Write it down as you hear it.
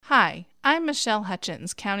Hi, I'm Michelle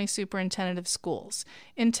Hutchins, County Superintendent of Schools.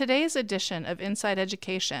 In today's edition of Inside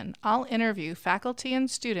Education, I'll interview faculty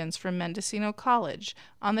and students from Mendocino College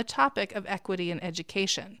on the topic of equity in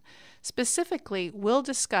education. Specifically, we'll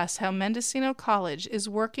discuss how Mendocino College is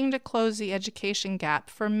working to close the education gap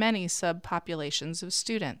for many subpopulations of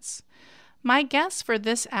students. My guests for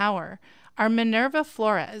this hour are Minerva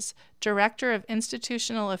Flores, Director of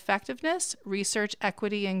Institutional Effectiveness, Research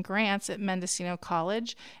Equity and Grants at Mendocino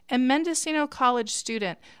College, and Mendocino College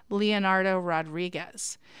student Leonardo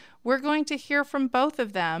Rodriguez. We're going to hear from both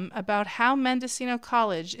of them about how Mendocino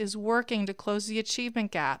College is working to close the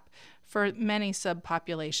achievement gap for many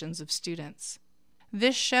subpopulations of students.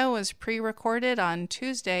 This show was pre-recorded on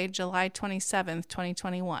Tuesday, July 27th,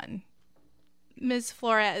 2021. Ms.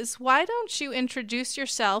 Flores, why don't you introduce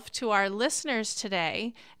yourself to our listeners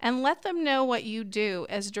today and let them know what you do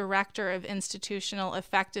as Director of Institutional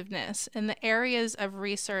Effectiveness in the areas of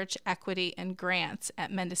research, equity, and grants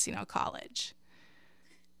at Mendocino College?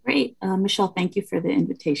 Great. Michelle, thank you for the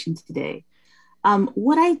invitation today.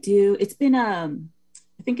 What I do, it's been, I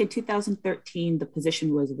think in 2013, the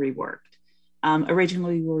position was reworked.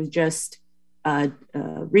 Originally, we were just a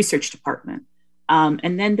research department.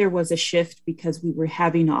 And then there was a shift because we were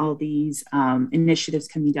having all these initiatives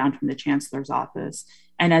coming down from the chancellor's office.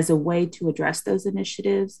 And as a way to address those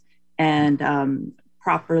initiatives and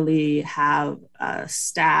properly have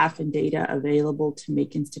staff and data available to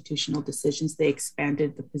make institutional decisions, they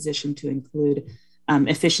expanded the position to include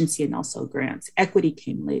efficiency and also grants. Equity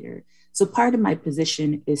came later. So part of my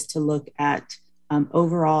position is to look at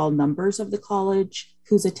overall numbers of the college,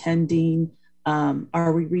 who's attending.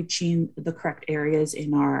 Are we reaching the correct areas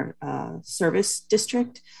in our service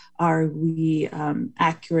district? Are we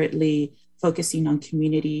accurately focusing on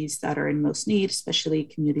communities that are in most need, especially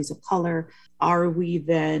communities of color? Are we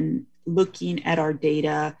then looking at our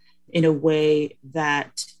data in a way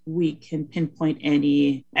that we can pinpoint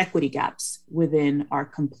any equity gaps within our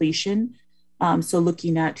completion? So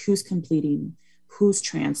looking at who's completing, who's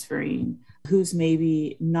transferring, who's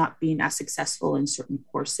maybe not being as successful in certain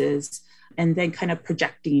courses, and then kind of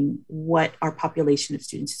projecting what our population of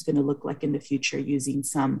students is going to look like in the future using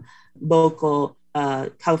some local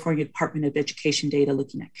California Department of Education data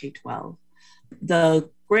looking at K-12. The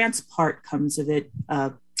grants part comes of it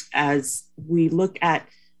as we look at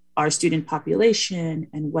our student population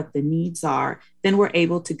and what the needs are, then we're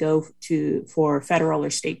able to go for federal or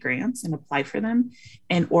state grants and apply for them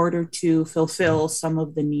in order to fulfill some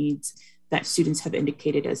of the needs that students have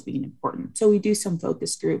indicated as being important. So we do some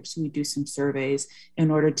focus groups, we do some surveys in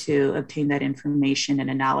order to obtain that information and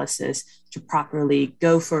analysis to properly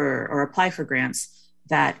go for or apply for grants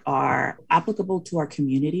that are applicable to our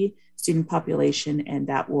community, student population, and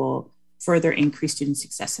that will further increase student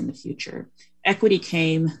success in the future. Equity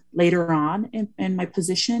came later on in my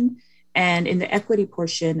position. And in the equity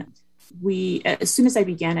portion, as soon as I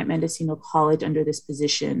began at Mendocino College under this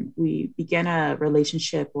position, we began a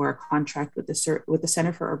relationship or a contract with the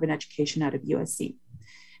Center for Urban Education out of USC.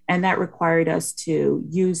 And that required us to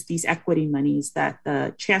use these equity monies that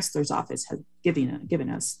the chancellor's office had given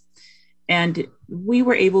us. And we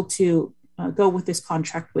were able to go with this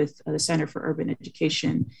contract with the Center for Urban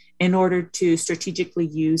Education in order to strategically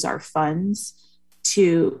use our funds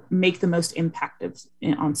to make the most impact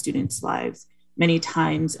on students' lives. Many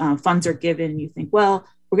times funds are given, you think, well,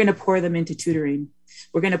 we're going to pour them into tutoring.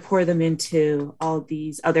 We're going to pour them into all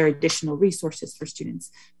these other additional resources for students.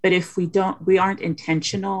 But if we aren't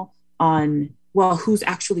intentional on, well, who's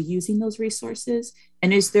actually using those resources?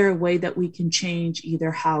 And is there a way that we can change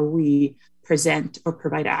either how we present or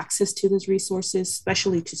provide access to those resources,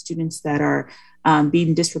 especially to students that are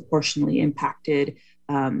being disproportionately impacted,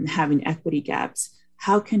 having equity gaps?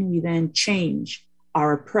 How can we then change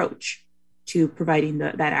our approach to providing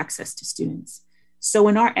that access to students? So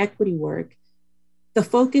in our equity work, the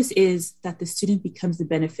focus is that the student becomes the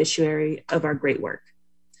beneficiary of our great work.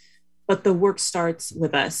 But the work starts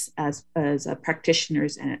with us as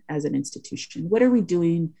practitioners and as an institution. What are we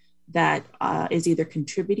doing that is either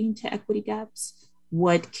contributing to equity gaps?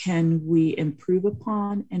 What can we improve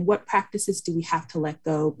upon? And what practices do we have to let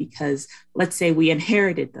go because, let's say, we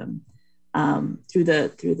inherited them through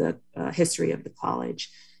the history of the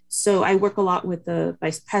college? So I work a lot with the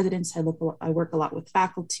vice presidents. I work a lot with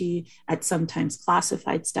faculty, at sometimes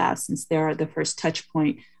classified staff, since they are the first touch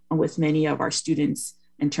point with many of our students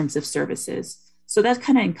in terms of services. So that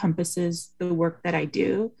kind of encompasses the work that I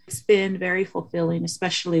do. It's been very fulfilling,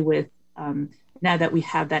 especially with now that we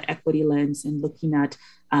have that equity lens and looking at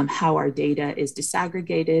how our data is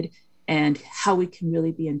disaggregated and how we can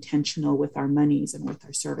really be intentional with our monies and with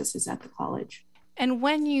our services at the college. And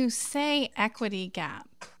when you say equity gap,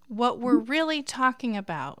 what we're really talking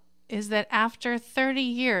about is that after 30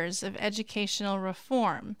 years of educational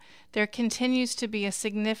reform, there continues to be a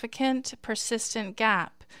significant, persistent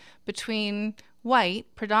gap between white,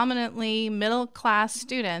 predominantly middle-class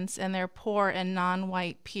students and their poor and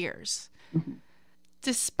non-white peers. Mm-hmm.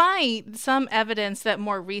 Despite some evidence that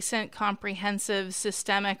more recent comprehensive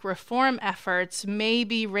systemic reform efforts may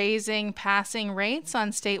be raising passing rates on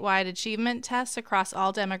statewide achievement tests across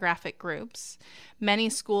all demographic groups, many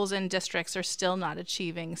schools and districts are still not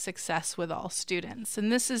achieving success with all students.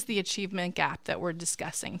 And this is the achievement gap that we're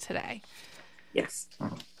discussing today. Yes.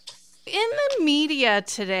 In the media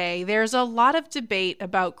today, there's a lot of debate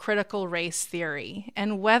about critical race theory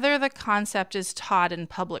and whether the concept is taught in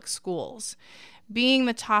public schools. Being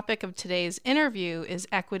the topic of today's interview is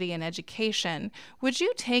equity in education, would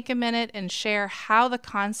you take a minute and share how the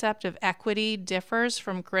concept of equity differs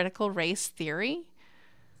from critical race theory?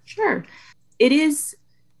 Sure. It is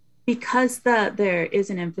because there is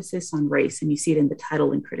an emphasis on race, and you see it in the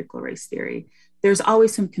title in critical race theory. There's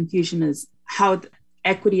always some confusion as how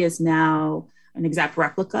equity is now an exact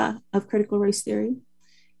replica of critical race theory,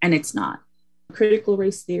 and it's not. Critical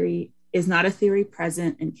race theory is not a theory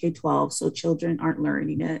present in K-12, so children aren't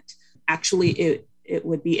learning it. Actually, it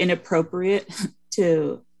would be inappropriate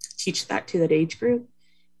to teach that to that age group.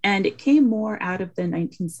 And it came more out of the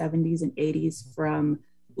 1970s and 80s from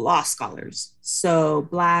law scholars, so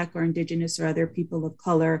Black or Indigenous or other people of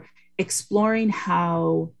color, exploring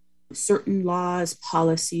how certain laws,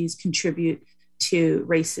 policies contribute to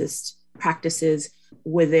racist practices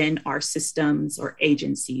within our systems or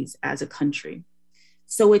agencies as a country.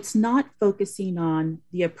 So it's not focusing on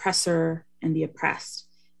the oppressor and the oppressed.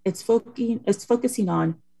 It's focusing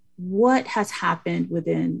on what has happened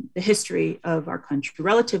within the history of our country,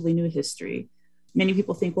 relatively new history. Many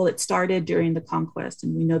people think, well, it started during the conquest.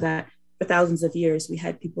 And we know that for thousands of years, we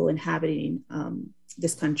had people inhabiting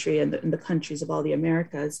this country and the countries of all the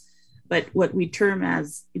Americas. But what we term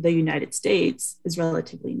as the United States is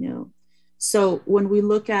relatively new. So when we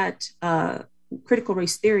look at critical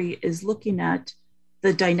race theory is looking at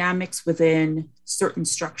the dynamics within certain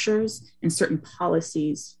structures and certain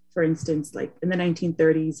policies. For instance, like in the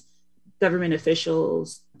 1930s, government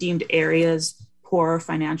officials deemed areas poor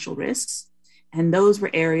financial risks, and those were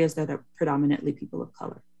areas that are predominantly people of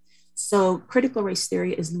color. So critical race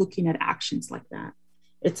theory is looking at actions like that.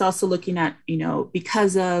 It's also looking at,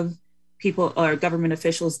 because of people or government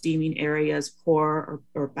officials deeming areas poor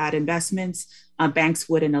or bad investments, banks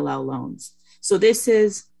wouldn't allow loans. So this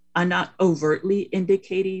is not overtly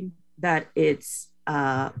indicating that it's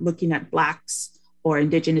looking at Blacks or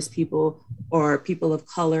Indigenous people or people of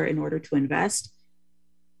color in order to invest.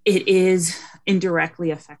 It is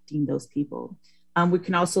indirectly affecting those people. We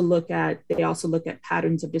can also they also look at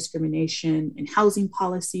patterns of discrimination in housing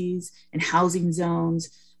policies and housing zones,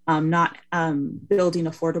 not building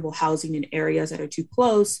affordable housing in areas that are too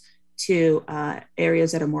close to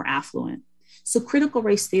areas that are more affluent. So critical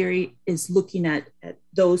race theory is looking at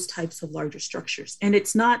those types of larger structures. And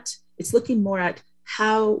it's looking more at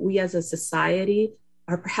how we as a society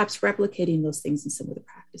are perhaps replicating those things in some of the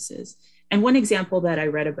practices. And one example that I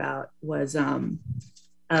read about was,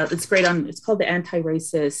 it's called the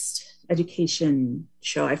Anti-Racist Education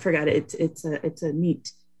Show. I forgot it. It's a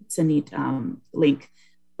neat link.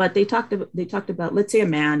 But they talked about, let's say a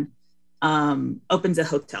man opens a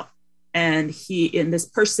hotel, and this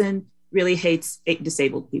person really hates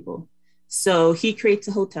disabled people. So he creates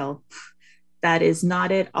a hotel that is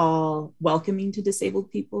not at all welcoming to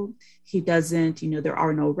disabled people. He doesn't, there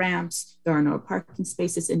are no ramps, there are no parking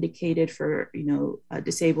spaces indicated for,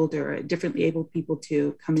 disabled or differently abled people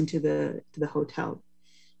to come into the hotel.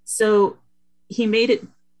 So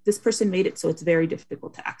this person made it so it's very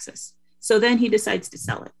difficult to access. So then he decides to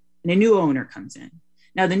sell it, and a new owner comes in.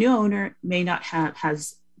 Now the new owner may not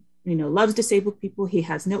loves disabled people. He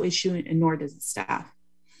has no issue, and nor does the staff.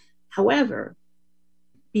 However,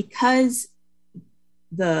 because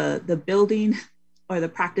the building or the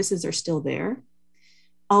practices are still there,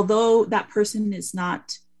 although that person is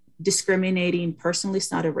not discriminating personally,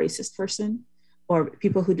 it's not a racist person or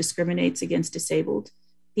people who discriminates against disabled,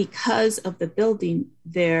 because of the building,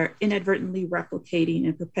 they're inadvertently replicating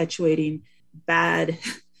and perpetuating bad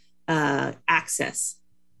access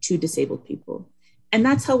to disabled people. And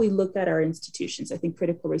that's how we look at our institutions. I think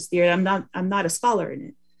critical race theory, I'm not a scholar in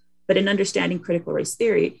it, but in understanding critical race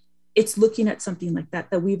theory, it's looking at something like that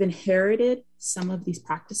we've inherited some of these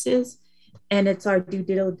practices, and it's our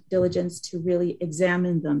due diligence to really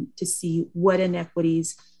examine them to see what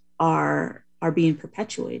inequities are being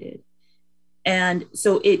perpetuated. And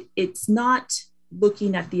so it's not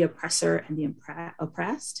looking at the oppressor and the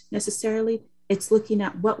oppressed necessarily. It's looking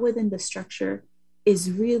at what within the structure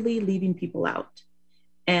is really leaving people out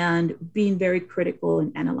and being very critical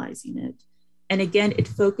and analyzing it. And again, it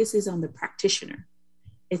focuses on the practitioner.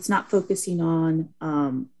 It's not focusing on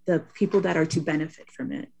the people that are to benefit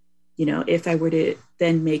from it. You know, if I were to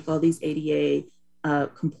then make all these ADA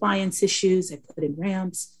compliance issues, I put in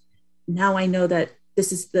ramps. Now I know that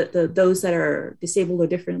this is those that are disabled or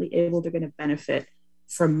differently able, they're going to benefit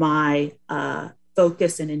from my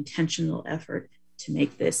focus and intentional effort to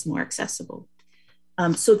make this more accessible.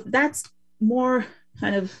 So that's more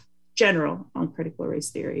kind of general on critical race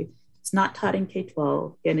theory. It's not taught in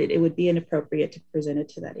K-12, and it would be inappropriate to present it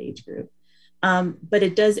to that age group. But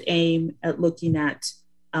it does aim at looking at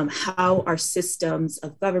how our systems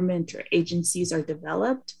of government or agencies are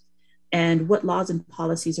developed and what laws and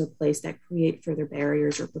policies are placed that create further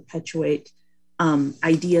barriers or perpetuate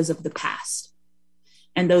ideas of the past.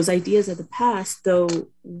 And those ideas of the past, though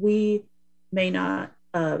we may not,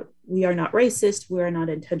 we are not racist, we are not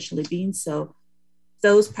intentionally being so,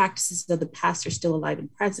 those practices of the past are still alive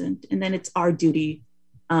and present. And then it's our duty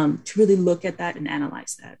to really look at that and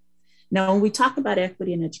analyze that. Now, when we talk about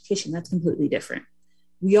equity in education, that's completely different.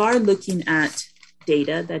 We are looking at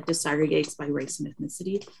data that disaggregates by race and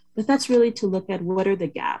ethnicity, but that's really to look at what are the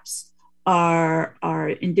gaps. Are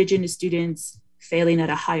Indigenous students failing at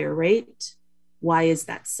a higher rate? Why is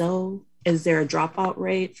that so? Is there a dropout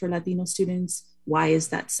rate for Latino students? Why is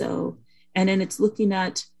that so? And then it's looking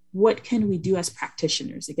at what can we do as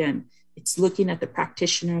practitioners? Again, it's looking at the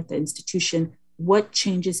practitioner at the institution. What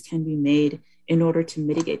changes can be made in order to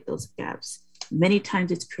mitigate those gaps? Many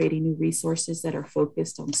times it's creating new resources that are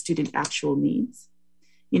focused on student actual needs.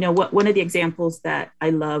 You know, one of the examples that I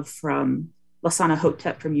love from Lassana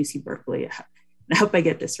Hotep from UC Berkeley, I hope I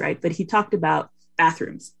get this right, but he talked about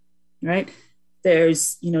bathrooms, right?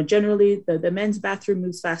 There's, you know, generally the men's bathroom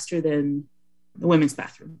moves faster than the women's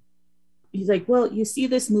bathroom. He's like, well, you see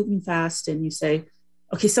this moving fast and you say,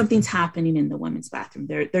 okay, something's happening in the women's bathroom.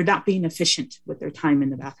 They're not being efficient with their time in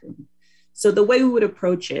the bathroom. So the way we would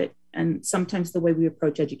approach it, and sometimes the way we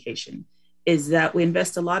approach education, is that we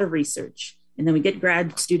invest a lot of research and then we get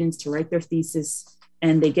grad students to write their thesis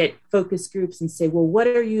and they get focus groups and say, well, what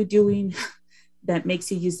are you doing that makes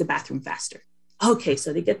you use the bathroom faster? Okay,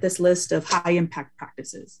 so they get this list of high impact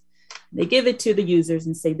practices. They give it to the users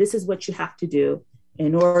and say, this is what you have to do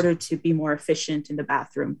in order to be more efficient in the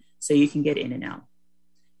bathroom so you can get in and out.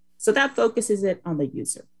 So that focuses it on the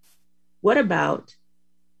user. What about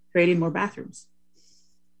creating more bathrooms?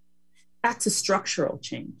 That's a structural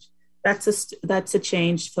change. That's a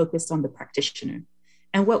change focused on the practitioner.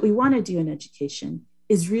 And what we want to do in education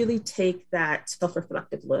is really take that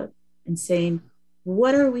self-reflective look and saying,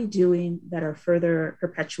 what are we doing that are further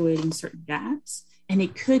perpetuating certain gaps? And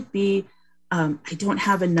it could be, I don't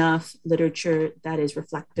have enough literature that is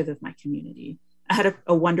reflective of my community. I had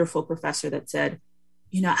a wonderful professor that said,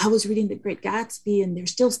 you know, I was reading The Great Gatsby and they're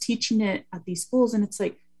still teaching it at these schools. And it's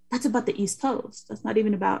like, that's about the East Coast. That's not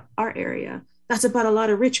even about our area. That's about a lot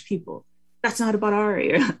of rich people. That's not about our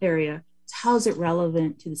area. So how is it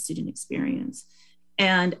relevant to the student experience?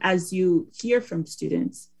 And as you hear from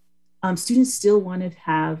students, students still want to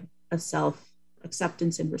have a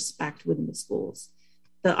self-acceptance and respect within the schools.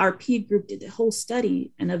 The RP group did a whole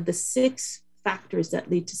study, and of the 6 factors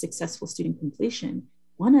that lead to successful student completion,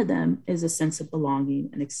 one of them is a sense of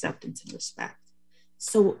belonging and acceptance and respect.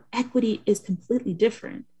 So equity is completely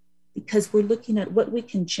different because we're looking at what we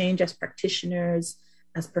can change as practitioners,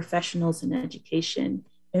 as professionals in education,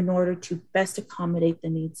 in order to best accommodate the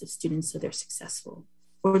needs of students so they're successful.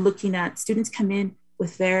 We're looking at students come in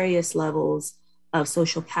with various levels of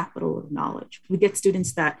social capital of knowledge. We get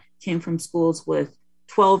students that came from schools with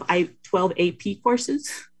 12 AP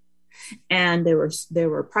courses, and they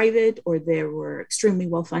were private or they were extremely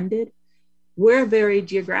well funded. We're very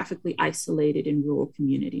geographically isolated in rural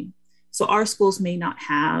community. So our schools may not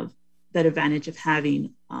have that advantage of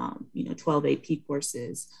having 12 AP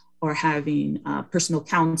courses or having personal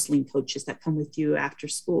counseling coaches that come with you after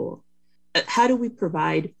school. How do we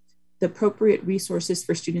provide the appropriate resources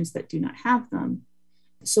for students that do not have them,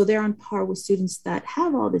 so they're on par with students that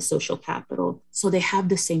have all this social capital, so they have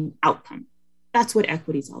the same outcome? That's what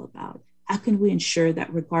equity is all about. How can we ensure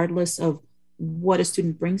that regardless of what a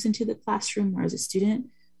student brings into the classroom or as a student,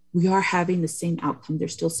 we are having the same outcome? They're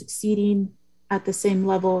still succeeding at the same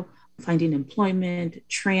level, finding employment,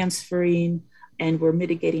 transferring, and we're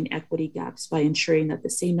mitigating equity gaps by ensuring that the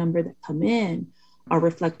same number that come in are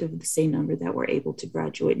reflective of the same number that we're able to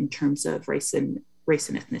graduate in terms of race and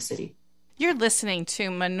ethnicity. You're listening to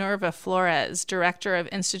Minerva Flores, Director of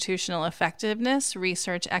Institutional Effectiveness,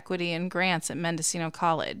 Research, Equity, and Grants at Mendocino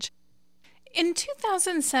College. In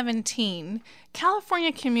 2017,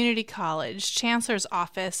 California Community College Chancellor's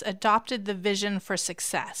Office adopted the Vision for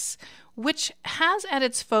Success, which has at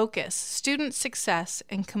its focus student success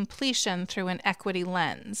and completion through an equity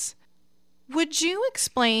lens. Would you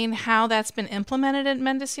explain how that's been implemented at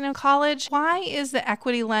Mendocino College? Why is the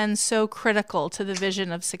equity lens so critical to the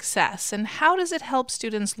vision of success, and how does it help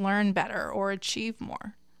students learn better or achieve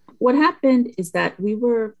more? What happened is that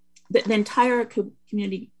the entire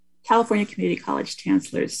California Community College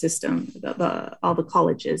Chancellor system, all the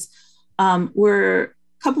colleges, were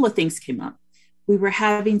a couple of things came up. We were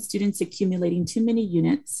having students accumulating too many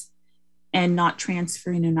units and not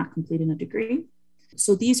transferring and not completing a degree.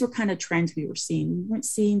 So these were kind of trends we were seeing. We weren't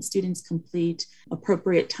seeing students complete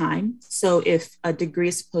appropriate time. So if a degree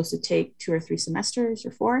is supposed to take 2 or 3 semesters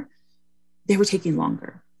or 4, they were taking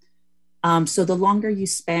longer. So the longer you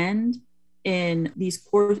spend in these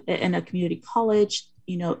in a community college,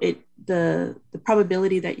 the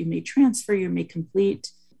probability that you may transfer, you may complete,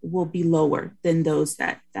 will be lower than those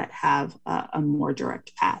that have a more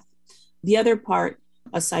direct path. The other part,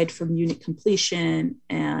 aside from unit completion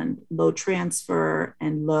and low transfer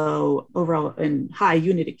and low overall and high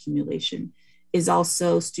unit accumulation, is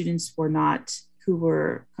also students who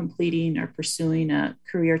were completing or pursuing a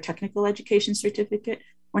career technical education certificate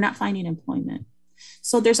were not finding employment.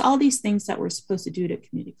 So there's all these things that we're supposed to do at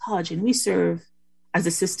community college, and we serve as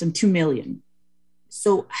a system 2 million.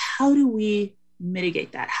 So how do we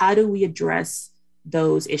mitigate that? How do we address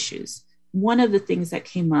those issues? One of the things that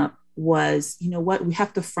came up was, we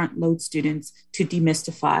have to front load students to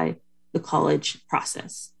demystify the college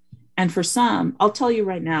process. And for some, I'll tell you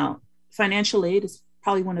right now, financial aid is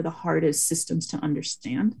probably one of the hardest systems to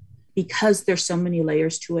understand because there's so many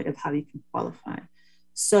layers to it of how you can qualify.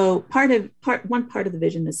 So one part of the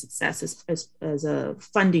vision of success is as a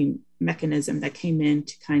funding mechanism that came in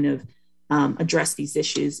to kind of address these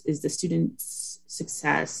issues is the Student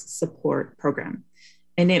Success Support Program.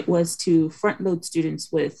 And it was to front load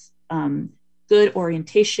students with good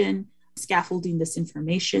orientation, scaffolding this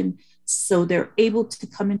information, so they're able to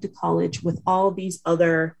come into college with all these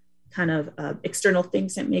other kind of external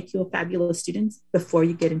things that make you a fabulous student before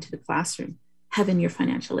you get into the classroom. Having your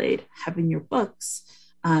financial aid, having your books,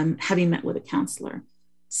 having met with a counselor.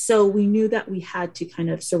 So we knew that we had to kind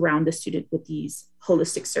of surround the student with these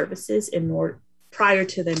holistic services prior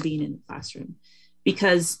to them being in the classroom.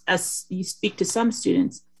 Because as you speak to some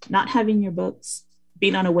students, not having your books,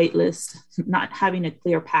 being on a wait list, not having a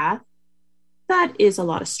clear path, that is a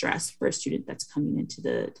lot of stress for a student that's coming into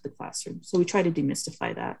the classroom. So we try to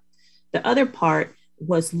demystify that. The other part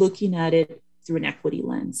was looking at it through an equity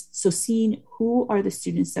lens. So seeing who are the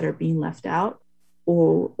students that are being left out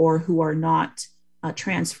or who are not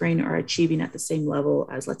transferring or achieving at the same level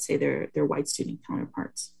as, let's say, their white student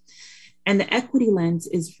counterparts. And the equity lens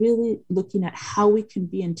is really looking at how we can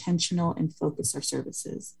be intentional and focus our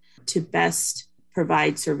services to best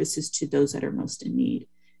provide services to those that are most in need.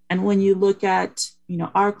 And when you look at,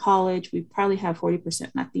 our college, we probably have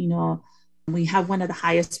 40% Latino. We have one of the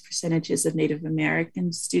highest percentages of Native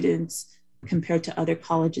American students compared to other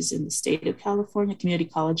colleges in the state of California, community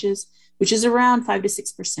colleges, which is around 5 to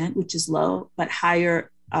 6%, which is low, but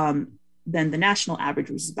higher than the national average,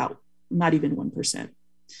 which is about not even 1%.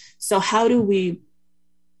 So how do we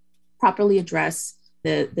properly address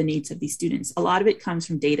the needs of these students? A lot of it comes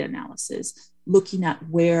from data analysis, looking at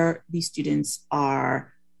where these students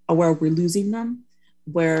are, or where we're losing them,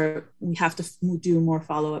 where we have to do more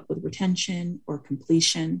follow-up with retention or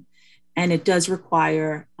completion. And it does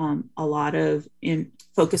require a lot of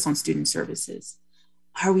focus on student services.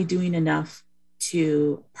 Are we doing enough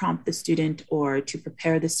to prompt the student or to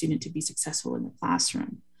prepare the student to be successful in the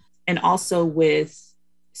classroom? And also with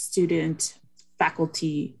student,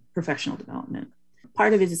 faculty, professional development.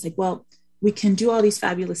 Part of it is like, well, we can do all these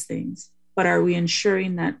fabulous things, but are we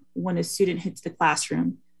ensuring that when a student hits the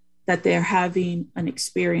classroom, that they're having an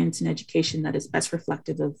experience in education that is best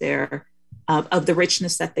reflective of of the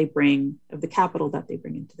richness that they bring, of the capital that they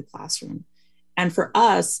bring into the classroom? And for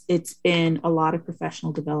us, it's been a lot of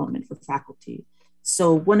professional development for faculty.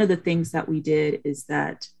 So one of the things that we did is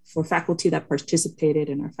that for faculty that participated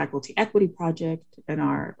in our faculty equity project and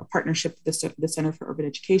our partnership with the Center for Urban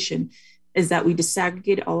Education, is that we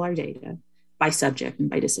disaggregated all our data by subject and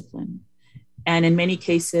by discipline, and in many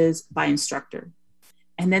cases by instructor.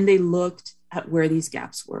 And then they looked at where these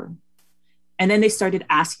gaps were. And then they started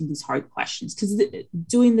asking these hard questions, because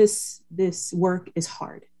doing this work is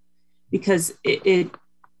hard, because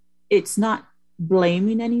it's not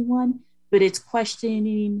blaming anyone, but it's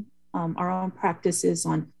questioning our own practices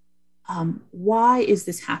on why is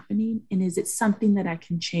this happening? And is it something that I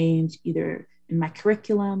can change either in my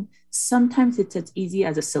curriculum? Sometimes it's as easy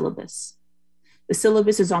as a syllabus. The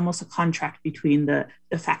syllabus is almost a contract between the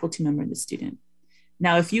faculty member and the student.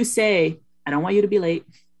 Now, if you say, I don't want you to be late,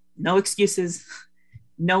 no excuses,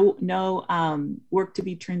 no work to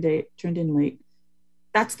be turned in late,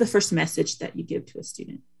 that's the first message that you give to a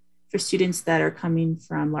student. For students that are coming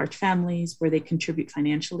from large families where they contribute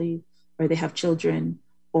financially, or they have children,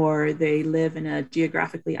 or they live in a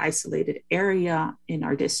geographically isolated area in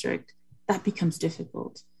our district, that becomes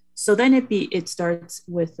difficult. So then it starts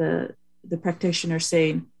with the practitioner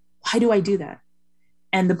saying, why do I do that?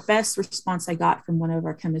 And the best response I got from one of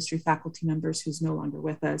our chemistry faculty members who's no longer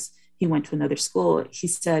with us, he went to another school. He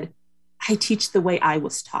said, I teach the way I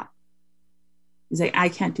was taught. He's like, I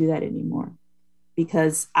can't do that anymore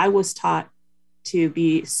because I was taught to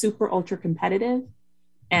be super ultra competitive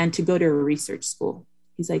and to go to a research school.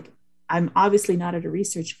 He's like, I'm obviously not at a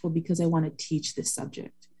research school because I want to teach this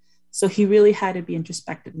subject. So he really had to be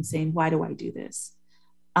introspective and saying, why do I do this?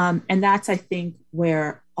 And that's, I think,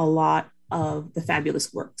 where a lot of the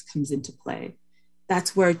fabulous work comes into play.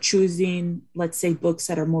 That's where choosing, let's say, books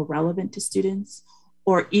that are more relevant to students,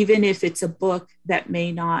 or even if it's a book that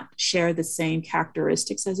may not share the same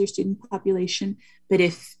characteristics as your student population, but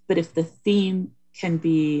if the theme can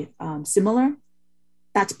be similar,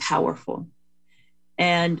 that's powerful.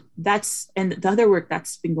 And the other work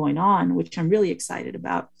that's been going on, which I'm really excited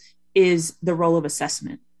about, is the role of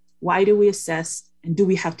assessment. Why do we assess, and do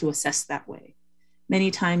we have to assess that way? Many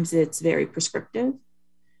times it's very prescriptive,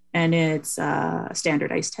 and it's a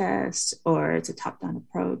standardized test, or it's a top-down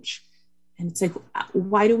approach. And it's like,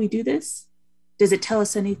 why do we do this? Does it tell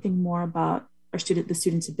us anything more about the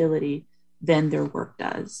student's ability than their work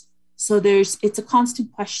does? So it's a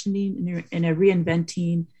constant questioning and a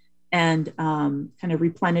reinventing and kind of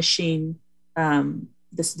replenishing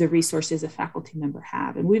the resources a faculty member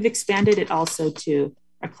have. And we've expanded it also to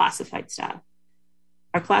our classified staff.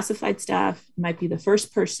 Our classified staff might be the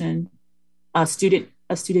first person a student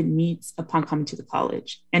meets upon coming to the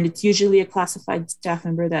college. And it's usually a classified staff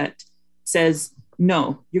member that says,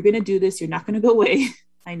 no, you're going to do this. You're not going to go away.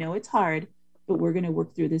 I know it's hard, but we're going to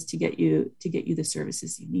work through this to get you the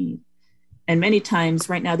services you need. And many times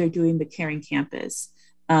right now they're doing the Caring Campus,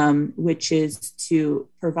 which is to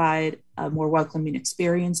provide a more welcoming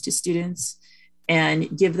experience to students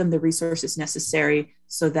and give them the resources necessary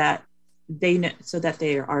so that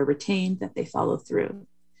they are retained, that they follow through.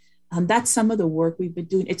 That's some of the work we've been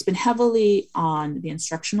doing. It's been heavily on the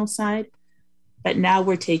instructional side, but now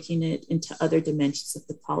we're taking it into other dimensions of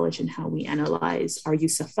the college and how we analyze our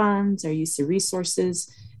use of funds, our use of resources,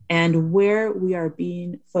 and where we are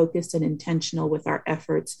being focused and intentional with our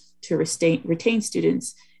efforts to retain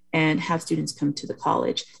students and have students come to the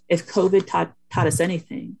college. If COVID taught us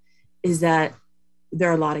anything, is that there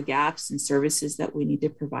are a lot of gaps in services that we need to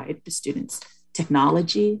provide to students.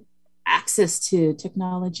 Technology, access to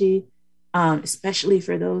technology, especially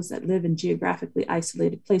for those that live in geographically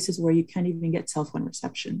isolated places where you can't even get cell phone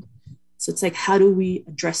reception. So it's like, how do we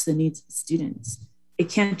address the needs of students? It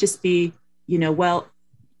can't just be, well,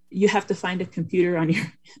 you have to find a computer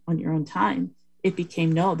on your own time. It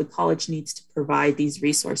became, no, the college needs to provide these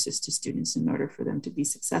resources to students in order for them to be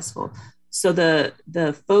successful. So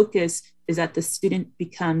the focus is that the student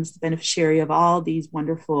becomes the beneficiary of all these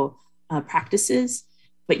wonderful practices,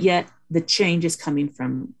 but yet the change is coming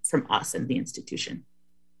from us and the institution.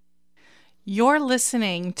 You're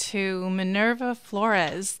listening to Minerva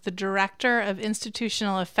Flores, the Director of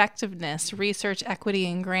Institutional Effectiveness, Research, Equity,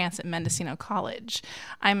 and Grants at Mendocino College.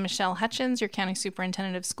 I'm Michelle Hutchins, your County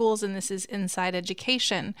Superintendent of Schools, and this is Inside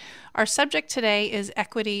Education. Our subject today is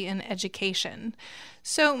equity in education.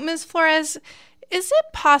 So, Ms. Flores, is it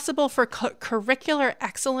possible for curricular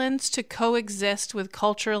excellence to coexist with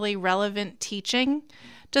culturally relevant teaching?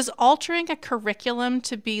 Does altering a curriculum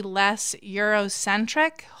to be less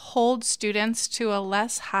Eurocentric hold students to a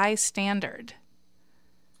less high standard?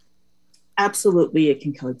 Absolutely, it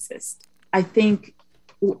can coexist. I think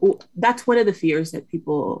that's one of the fears that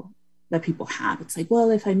people have. It's like, well,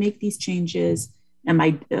 if I make these changes, am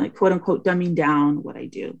I quote unquote dumbing down what I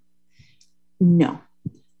do? No.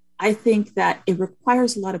 I think that it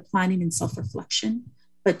requires a lot of planning and self-reflection,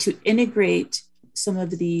 but to integrate some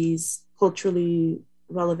of these culturally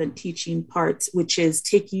relevant teaching parts, which is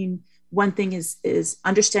taking one thing is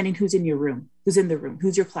understanding who's in your room, who's in the room,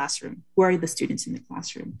 who's your classroom, who are the students in the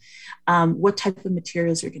classroom, what type of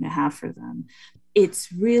materials you're going to have for them.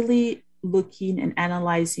 It's really looking and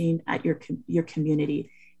analyzing at your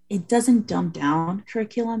community. it doesn't dumb down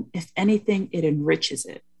curriculum. If anything, it enriches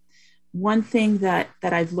it. One thing that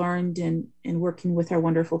I've learned in working with our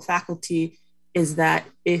wonderful faculty is that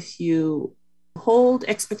if you hold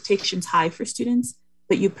expectations high for students,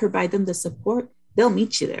 but you provide them the support, they'll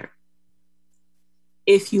meet you there.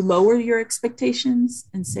 If you lower your expectations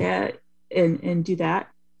and say and do that,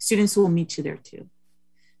 students will meet you there too.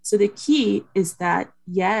 So the key is that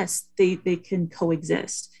yes, they can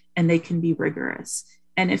coexist and they can be rigorous.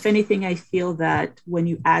 And if anything, I feel that when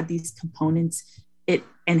you add these components, it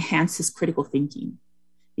enhances critical thinking,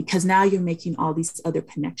 because now you're making all these other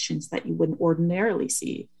connections that you wouldn't ordinarily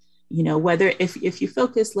see. You know, whether if you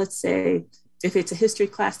focus, let's say, if it's a history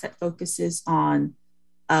class that focuses on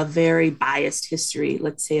a very biased history,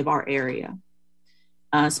 let's say, of our area,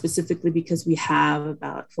 specifically because we have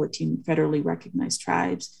about 14 federally recognized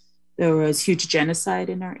tribes. There was huge genocide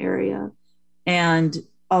in our area. And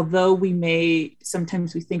although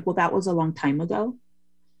sometimes we think, well, that was a long time ago,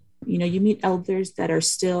 you know, you meet elders that are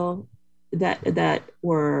still, that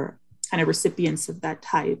were kind of recipients of that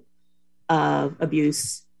type of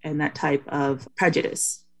abuse and that type of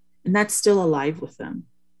prejudice. And that's still alive with them.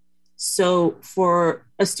 So for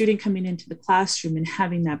a student coming into the classroom and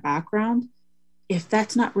having that background, if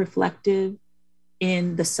that's not reflective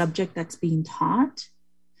in the subject that's being taught,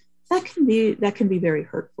 that can be very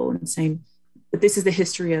hurtful, and saying, but this is the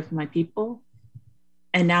history of my people,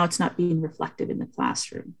 and now it's not being reflective in the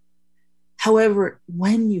classroom. However,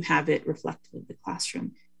 when you have it reflective in the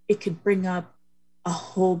classroom, it could bring up a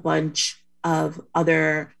whole bunch of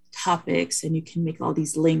other topics, and you can make all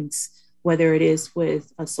these links, whether it is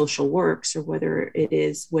with social works or whether it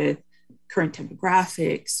is with current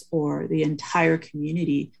demographics or the entire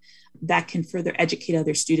community, that can further educate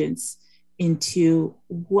other students into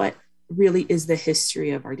what really is the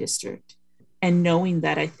history of our district. And knowing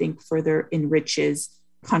that, I think, further enriches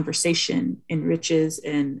conversation, enriches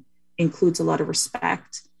and includes a lot of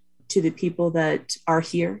respect to the people that are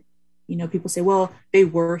here. You know, people say, well, they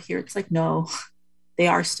were here. It's like, no, they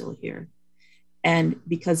are still here. And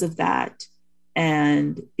because of that,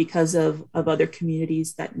 and because of other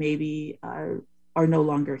communities that maybe are no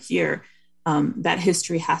longer here, that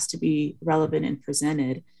history has to be relevant and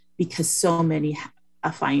presented, because so many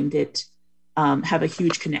find it, have a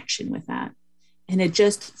huge connection with that. And it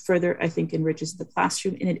just further, I think, enriches the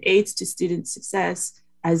classroom, and it aids to student success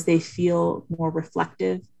as they feel more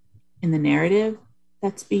reflective in the narrative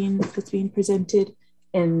that's being presented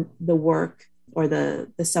in the work or the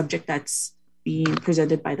subject that's being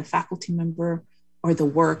presented by the faculty member, or the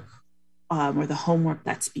work or the homework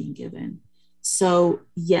that's being given. So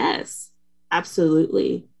yes,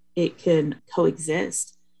 absolutely, it can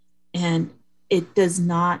coexist, and it does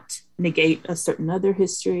not negate a certain other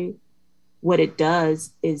history. What it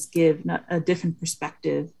does is give a different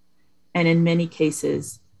perspective, and in many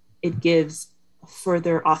cases, it gives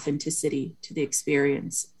further authenticity to the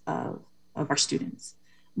experience of our students.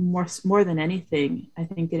 More than anything, I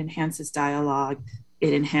think it enhances dialogue,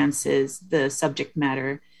 it enhances the subject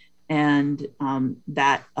matter, and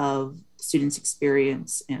that of students'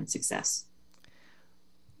 experience and success.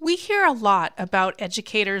 We hear a lot about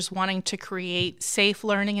educators wanting to create safe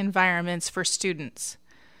learning environments for students.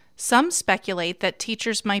 Some speculate that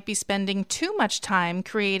teachers might be spending too much time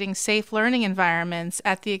creating safe learning environments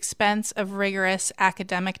at the expense of rigorous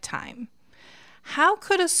academic time. How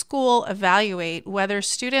could a school evaluate whether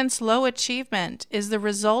students' low achievement is the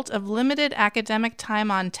result of limited academic time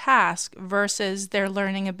on task versus their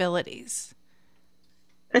learning abilities?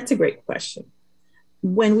 That's a great question.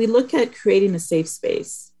 When we look at creating a safe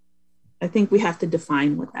space, I think we have to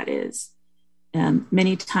define what that is.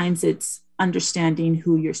 Many times it's understanding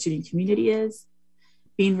who your student community is,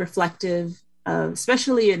 being reflective,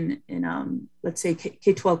 especially in let's say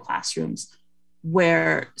K-12 classrooms,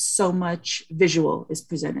 where so much visual is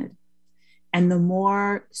presented. And the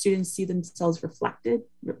more students see themselves reflected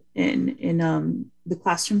in the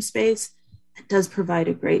classroom space, it does provide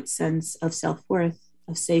a great sense of self-worth,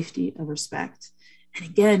 of safety, of respect. And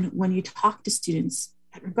again, when you talk to students,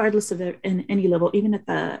 regardless of in any level, even at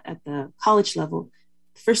the college level,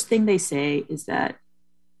 the first thing they say is that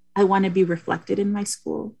I want to be reflected in my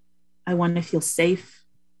school. I want to feel safe.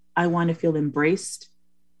 I want to feel embraced.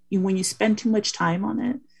 When you spend too much time on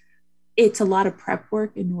it, it's a lot of prep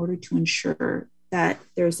work in order to ensure that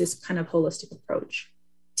there's this kind of holistic approach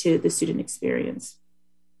to the student experience.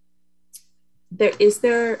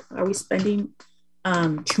 Are we spending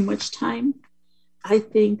too much time? I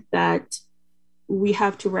think that we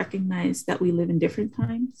have to recognize that we live in different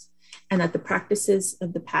times, and that the practices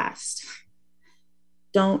of the past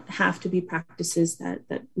don't have to be practices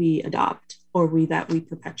that we adopt. or that we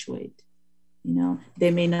perpetuate.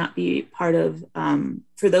 They may not be part of,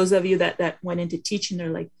 for those of you that went into teaching, they're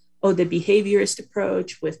like, oh, the behaviorist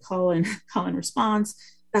approach with call and response,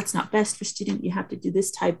 that's not best for student. You have to do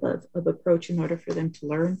this type of approach in order for them to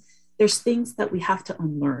learn. There's things that we have to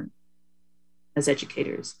unlearn as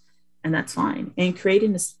educators, and that's fine. And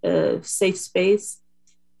creating a safe space,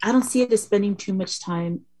 I don't see it as spending too much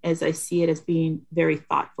time, as I see it as being very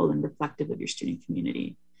thoughtful and reflective of your student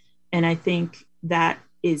community. And I think that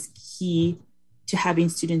is key to having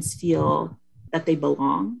students feel that they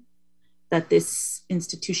belong, that this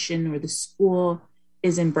institution or the school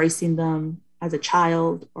is embracing them as a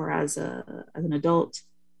child or as an adult,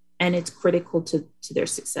 and it's critical to their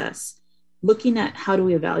success. Looking at how do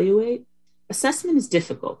we evaluate, assessment is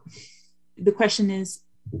difficult. The question is,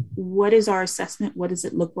 what is our assessment? What does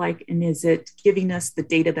it look like? And is it giving us the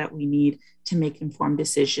data that we need to make informed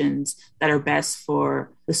decisions that are best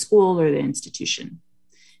for the school or the institution?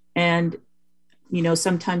 And,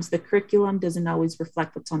 sometimes the curriculum doesn't always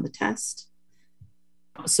reflect what's on the test.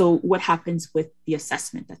 So what happens with the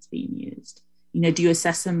assessment that's being used? Do you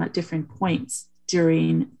assess them at different points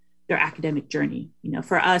during their academic journey?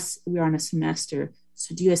 For us, we're on a semester.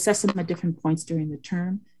 So do you assess them at different points during the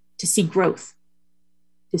term to see growth,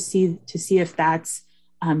 to see if that's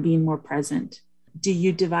being more present? Do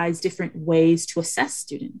you devise different ways to assess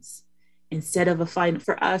students? Instead of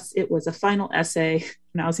for us, it was a final essay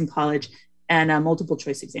when I was in college and a multiple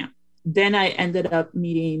choice exam. Then I ended up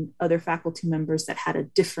meeting other faculty members that had a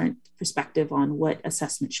different perspective on what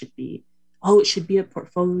assessment should be. Oh, it should be a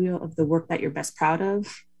portfolio of the work that you're best proud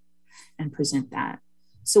of and present that.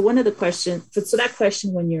 So one of the questions, so that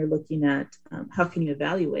question when you're looking at how can you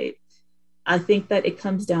evaluate, I think that it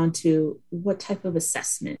comes down to what type of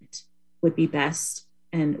assessment would be best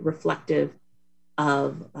and reflective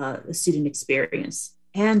of the student experience.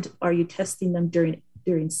 And are you testing them during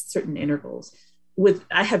certain intervals?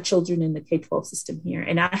 I have children in the K-12 system here,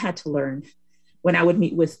 and I had to learn when I would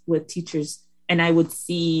meet with teachers and I would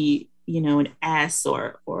see, an S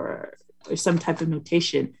or some type of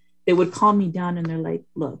notation, they would calm me down and they're like,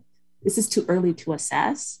 look, this is too early to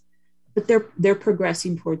assess, but they're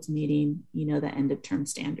progressing towards meeting, the end of term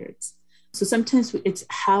standards. So sometimes it's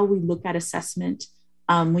how we look at assessment.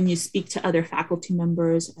 When you speak to other faculty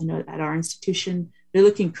members, I know at our institution, they're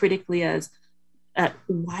looking critically at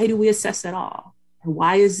why do we assess at all? Or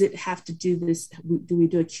why does it have to do this? Do we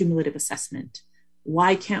do a cumulative assessment?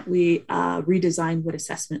 Why can't we redesign what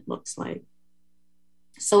assessment looks like?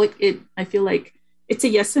 So I feel like it's a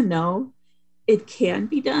yes and no. It can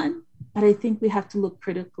be done, but I think we have to look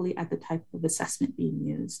critically at the type of assessment being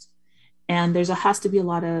used. And has to be a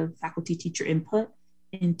lot of faculty teacher input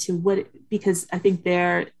into because I think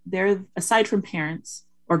they're aside from parents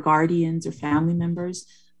or guardians or family members,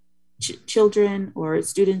 children or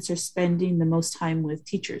students are spending the most time with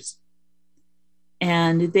teachers.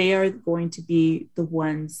 And they are going to be the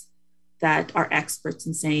ones that are experts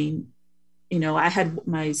in saying,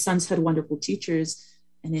 my sons had wonderful teachers.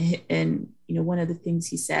 And one of the things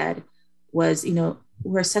he said was,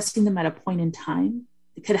 we're assessing them at a point in time.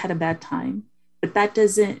 They could have had a bad time, but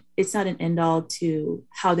it's not an end all to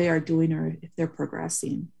how they are doing or if they're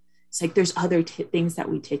progressing. It's like there's other things that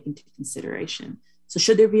we take into consideration. So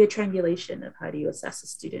should there be a triangulation of how do you assess a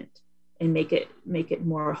student and make it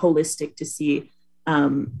more holistic to see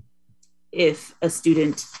if a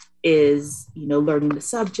student is, learning the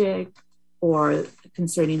subject or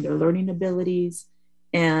concerning their learning abilities.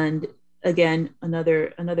 And again,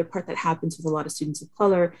 another part that happens with a lot of students of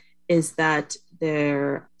color is that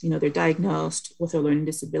they're diagnosed with a learning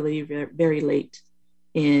disability very, very late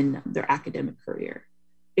in their academic career.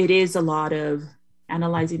 It is a lot of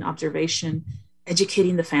analyzing, observation,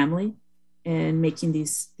 educating the family, and making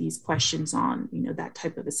these questions on that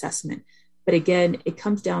type of assessment. But again, it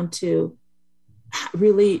comes down to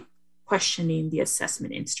really questioning the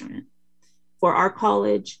assessment instrument. For our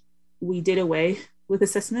college, we did away with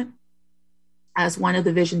assessment as one of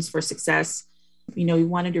the visions for success. We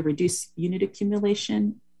wanted to reduce unit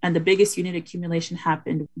accumulation, and the biggest unit accumulation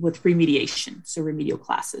happened with remediation, so remedial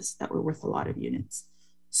classes that were worth a lot of units.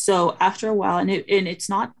 So after a while, and it's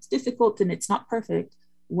not difficult and it's not perfect,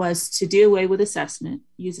 was to do away with assessment,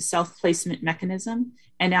 use a self-placement mechanism,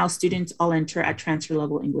 and now students all enter at transfer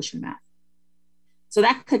level English and math. So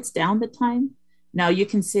that cuts down the time. Now you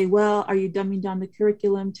can say, well, are you dumbing down the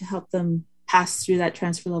curriculum to help them pass through that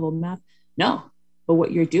transfer level math? No, but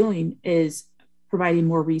what you're doing is providing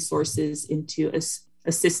more resources into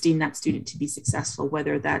assisting that student to be successful,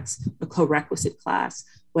 whether that's a co-requisite class,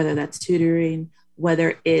 whether that's tutoring,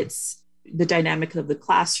 whether it's the dynamic of the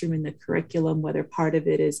classroom and the curriculum, whether part of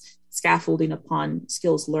it is scaffolding upon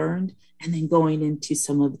skills learned, and then going into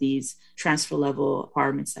some of these transfer level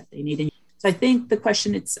requirements that they need. And so I think the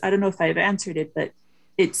question, I don't know if I've answered it, but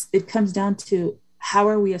it comes down to how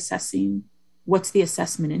are we assessing? What's the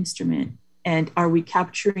assessment instrument? And are we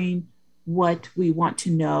capturing what we want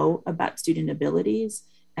to know about student abilities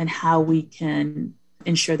and how we can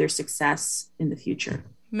ensure their success in the future?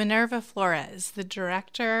 Minerva Flores, the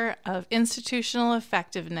Director of Institutional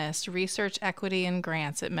Effectiveness, Research Equity and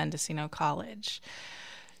Grants at Mendocino College.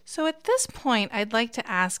 So at this point, I'd like to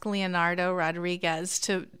ask Leonardo Rodriguez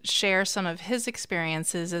to share some of his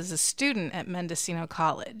experiences as a student at Mendocino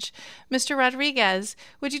College. Mr. Rodriguez,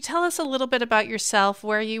 would you tell us a little bit about yourself,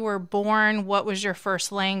 where you were born, what was your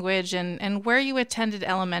first language, and where you attended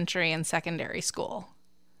elementary and secondary school?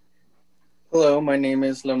 Hello, my name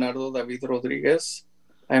is Leonardo David Rodriguez.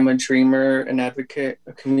 I'm a dreamer, an advocate,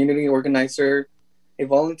 a community organizer, a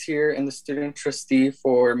volunteer, and the student trustee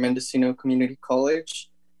for Mendocino Community College.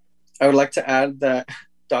 I would like to add that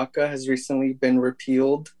DACA has recently been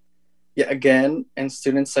repealed yet again, and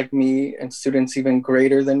students like me and students even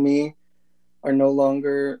greater than me are no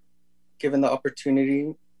longer given the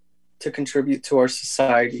opportunity to contribute to our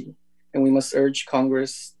society. And we must urge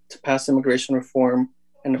Congress to pass immigration reform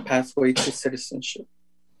and a pathway to citizenship.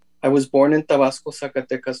 I was born in Tabasco,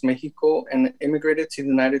 Zacatecas, Mexico, and immigrated to the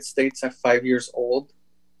United States at 5 years old.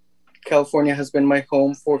 California has been my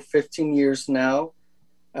home for 15 years now.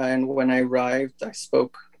 And when I arrived, I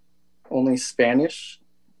spoke only Spanish.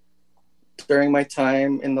 During my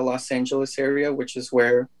time in the Los Angeles area, which is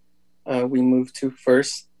where we moved to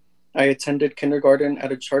first, I attended kindergarten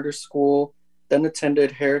at a charter school, then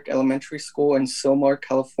attended Herrick Elementary School in Sylmar,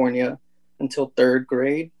 California, until 3rd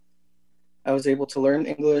grade. I was able to learn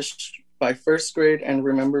English by 1st grade and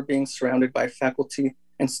remember being surrounded by faculty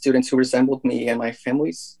and students who resembled me and my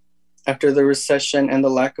families. After the recession and the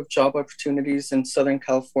lack of job opportunities in Southern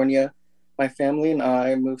California, my family and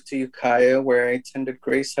I moved to Ukiah, where I attended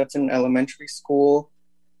Grace Hudson Elementary School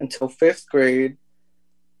until 5th grade.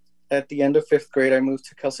 At the end of 5th grade, I moved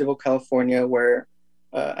to Kelseyville, California, where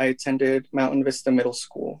I attended Mountain Vista Middle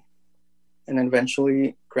School and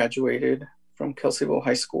eventually graduated from Kelseyville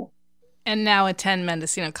High School. And now attend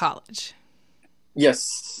Mendocino College.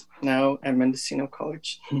 Yes, now at Mendocino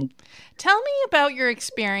College. Tell me about your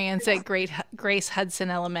experience at Grace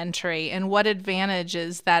Hudson Elementary and what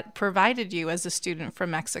advantages that provided you as a student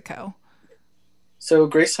from Mexico. So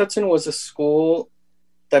Grace Hudson was a school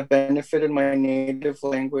that benefited my native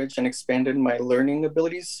language and expanded my learning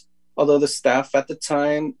abilities. Although the staff at the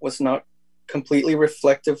time was not completely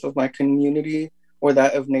reflective of my community or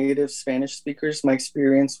that of native Spanish speakers, my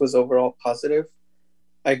experience was overall positive.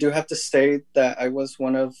 I do have to say that I was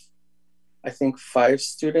one of, I think, 5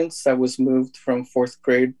 students that was moved from 4th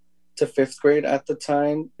grade to 5th grade at the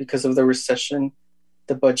time because of the recession,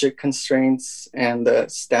 the budget constraints, and the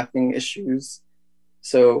staffing issues.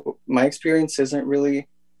 So my experience isn't really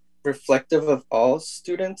reflective of all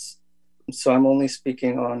students. So I'm only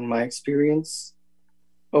speaking on my experience.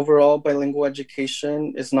 Overall, bilingual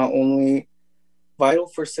education is not only vital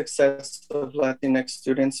for success of Latinx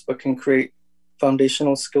students, but can create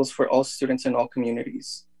foundational skills for all students in all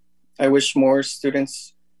communities. I wish more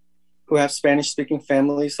students who have Spanish-speaking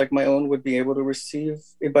families like my own would be able to receive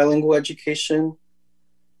a bilingual education.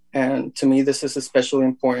 And to me, this is especially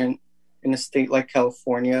important in a state like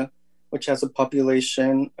California, which has a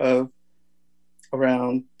population of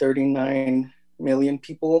around 39 million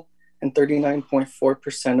people, and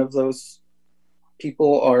 39.4% of those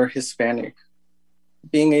people are Hispanic.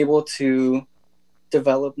 Being able to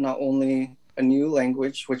develop not only a new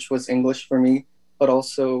language, which was English for me, but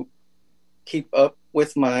also keep up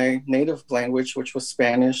with my native language, which was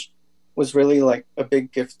Spanish, was really like a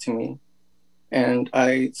big gift to me. And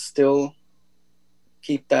I still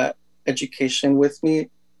keep that education with me,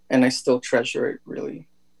 and I still treasure it, really.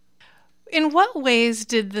 In what ways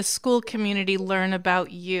did the school community learn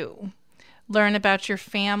about you, learn about your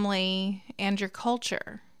family and your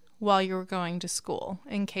culture while you were going to school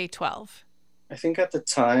in K-12? I think at the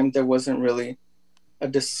time there wasn't really a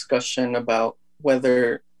discussion about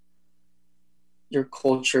whether your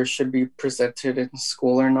culture should be presented in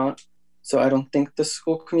school or not. So I don't think the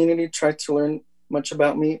school community tried to learn much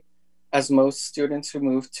about me, as most students who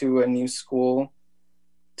move to a new school,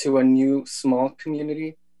 to a new small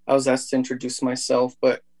community, I was asked to introduce myself,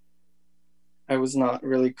 but I was not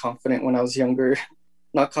really confident when I was younger,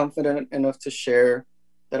 not confident enough to share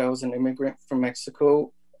that I was an immigrant from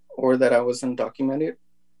Mexico or that I was undocumented.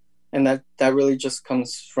 And that really just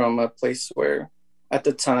comes from a place where at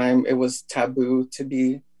the time it was taboo to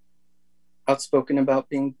be outspoken about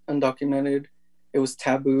being undocumented. it was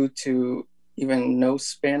taboo to even know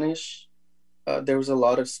Spanish. There was a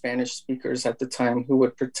lot of Spanish speakers at the time who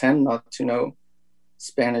would pretend not to know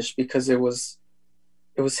Spanish because it was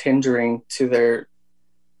hindering to their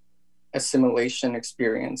assimilation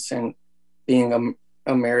experience and being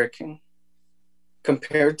American.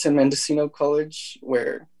 Compared to Mendocino College,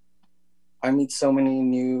 where I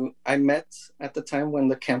met at the time when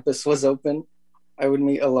the campus was open, I would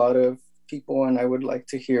meet a lot of people and I would like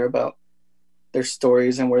to hear about their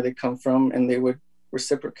stories and where they come from, and they would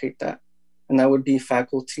reciprocate that. And that would be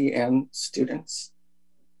faculty and students.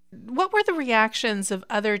 What were the reactions of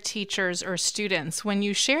other teachers or students when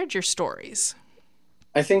you shared your stories?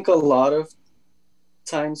 I think a lot of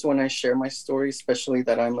times when I share my story, especially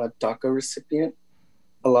that I'm a DACA recipient,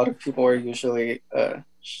 a lot of people are usually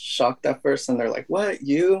shocked at first and they're like, "What,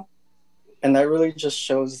 you?" And that really just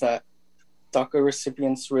shows that DACA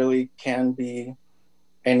recipients really can be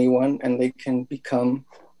anyone and they can become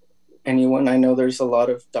anyone. I know there's a lot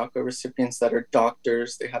of DACA recipients that are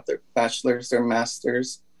doctors, they have their bachelors, their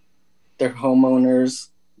masters, they're homeowners,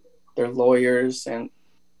 they're lawyers, and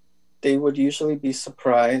they would usually be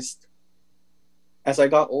surprised. As I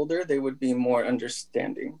got older, they would be more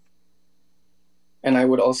understanding. And I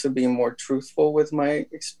would also be more truthful with my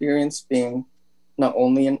experience being not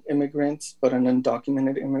only an immigrant, but an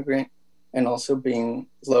undocumented immigrant, and also being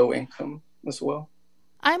low income as well.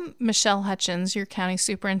 I'm Michelle Hutchins, your County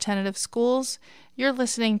Superintendent of Schools. You're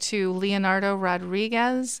listening to Leonardo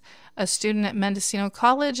Rodriguez, a student at Mendocino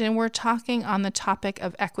College, and we're talking on the topic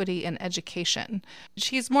of equity in education.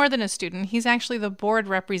 He's more than a student. He's actually the board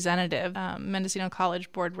representative, Mendocino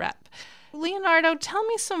College board rep. Leonardo, tell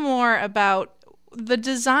me some more about the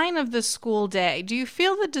design of the school day. Do you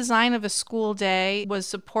feel the design of a school day was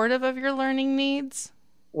supportive of your learning needs?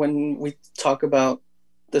 When we talk about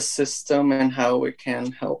the system and how it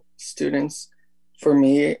can help students, for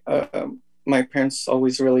me, my parents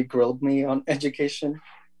always really grilled me on education,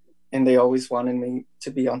 and they always wanted me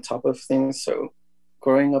to be on top of things. So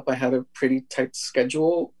growing up, I had a pretty tight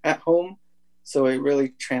schedule at home. So it really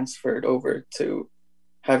transferred over to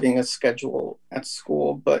having a schedule at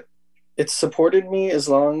school. But it supported me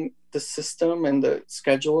the system and the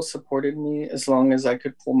schedule supported me as long as I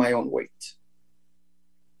could pull my own weight.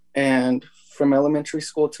 And from elementary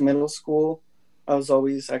school to middle school, I was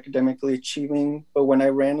always academically achieving. But when I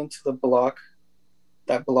ran into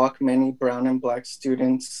that block many brown and black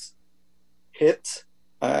students hit,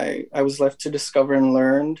 I was left to discover and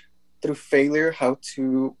learn through failure how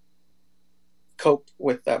to cope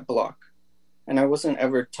with that block. And I wasn't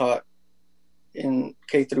ever taught in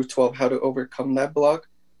K through 12 how to overcome that block,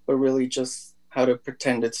 but really just how to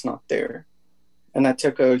pretend it's not there. And that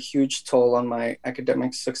took a huge toll on my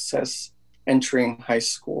academic success entering high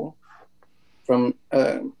school from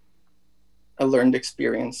a learned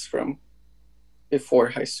experience from before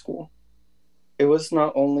high school. It was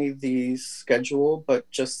not only the schedule, but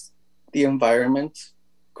just the environment.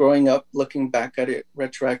 Growing up, looking back at it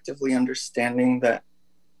retroactively, understanding that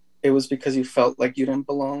it was because you felt like you didn't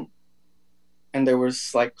belong. And there were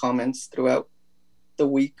slight comments throughout the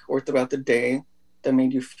week or throughout the day that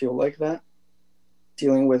made you feel like that.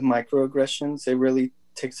 Dealing with microaggressions, it really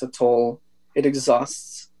takes a toll. It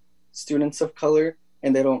exhausts students of color,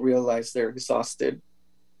 and they don't realize they're exhausted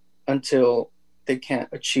until they can't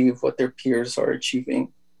achieve what their peers are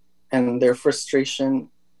achieving. And their frustration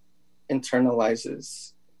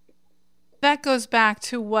internalizes. That goes back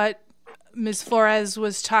to what Ms. Flores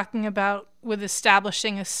was talking about with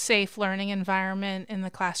establishing a safe learning environment in the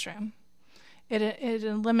classroom. It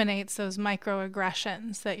eliminates those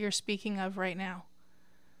microaggressions that you're speaking of right now.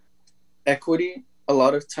 Equity, a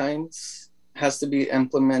lot of times, has to be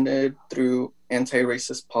implemented through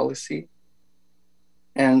anti-racist policy.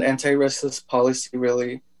 And anti-racist policy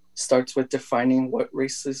really starts with defining what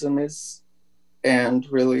racism is, and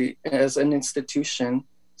really, as an institution,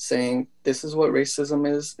 saying this is what racism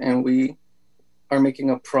is, and we are making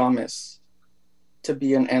a promise to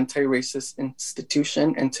be an anti-racist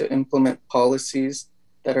institution and to implement policies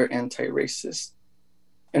that are anti-racist.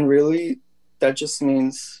 And really, that just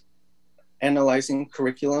means analyzing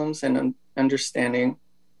curriculums and understanding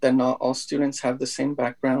that not all students have the same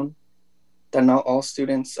background, that not all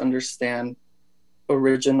students understand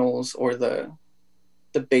originals or the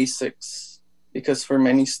basics, because for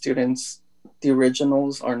many students, the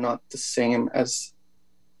originals are not the same as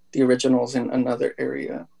the originals in another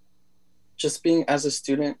area. Just being as a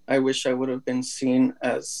student, I wish I would have been seen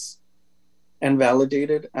as and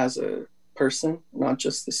validated as a person, not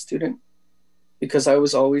just the student, because I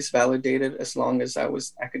was always validated as long as I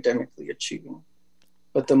was academically achieving.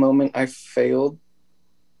 But the moment I failed,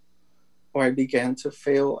 or I began to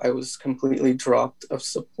fail, I was completely dropped of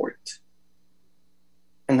support.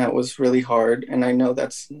 And that was really hard. And I know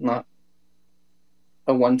that's not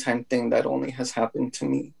a one-time thing that only has happened to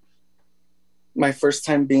me. My first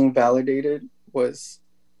time being validated was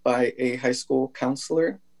by a high school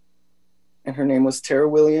counselor, and her name was Tara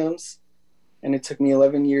Williams. And it took me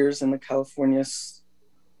 11 years in the California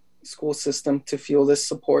school system to feel this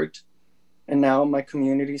support. And now my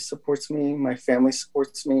community supports me, my family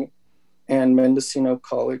supports me, and Mendocino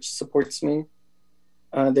College supports me.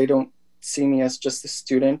 They don't see me as just a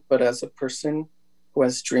student, but as a person who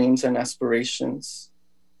has dreams and aspirations.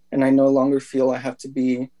 And I no longer feel I have to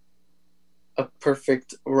be a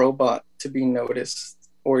perfect robot to be noticed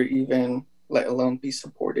or even let alone be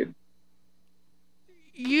supported.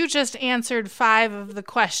 You just answered 5 of the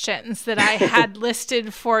questions that I had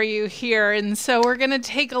listed for you here. And so we're going to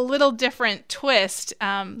take a little different twist.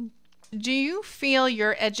 Do you feel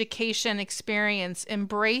your education experience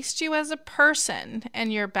embraced you as a person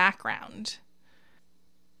and your background?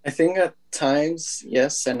 I think at times,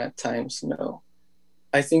 yes, and at times, no.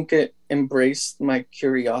 I think it embraced my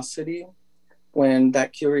curiosity when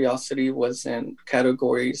that curiosity was in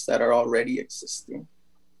categories that are already existing,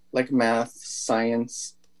 like math,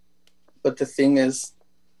 science. But the thing is,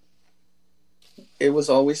 it was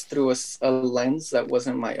always through a lens that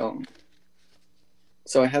wasn't my own.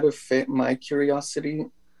 So I had to fit my curiosity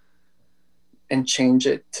and change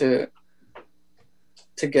it to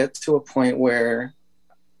get to a point where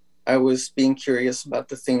I was being curious about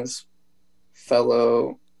the things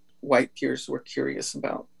fellow white peers were curious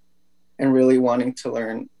about, and really wanting to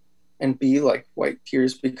learn and be like white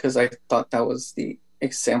peers because I thought that was the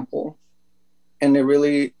example. And it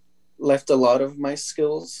really left a lot of my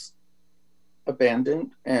skills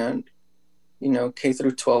abandoned. And, you know, K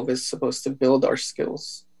through 12 is supposed to build our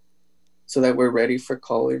skills so that we're ready for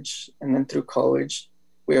college. And then through college,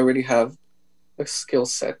 we already have a skill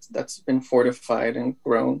set that's been fortified and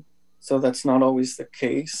grown. So that's not always the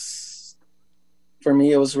case. For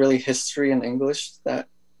me, it was really history and English that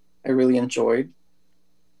I really enjoyed.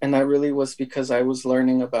 And that really was because I was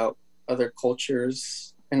learning about other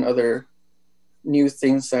cultures and other new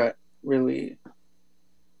things that really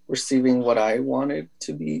receiving what I wanted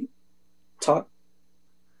to be taught,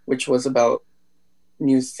 which was about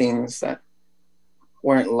new things that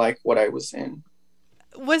weren't like what I was in.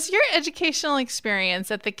 Was your educational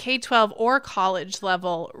experience at the K-12 or college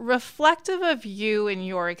level reflective of you and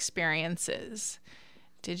your experiences?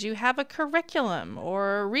 Did you have a curriculum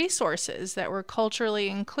or resources that were culturally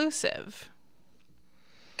inclusive?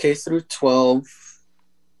 K through 12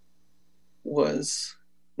 was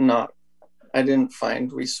not. I didn't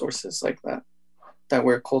find resources like that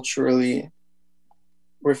were culturally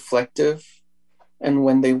reflective. And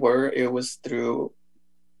when they were, it was through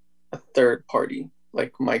a third party,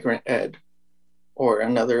 like Migrant Ed or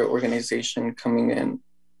another organization coming in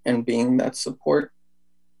and being that support.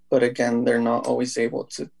 But again, they're not always able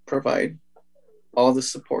to provide all the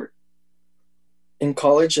support. In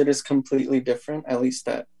college, it is completely different, at least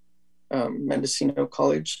at Mendocino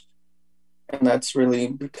College. And that's really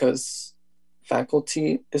because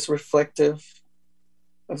faculty is reflective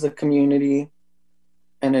of the community.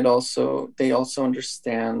 And they also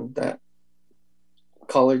understand that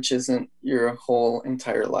college isn't your whole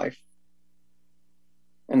entire life.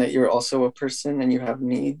 And that you're also a person and you have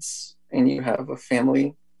needs and you have a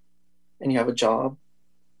family and you have a job.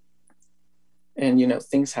 And, you know,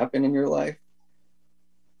 things happen in your life.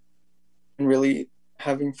 And really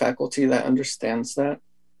having faculty that understands that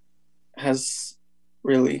has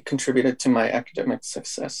really contributed to my academic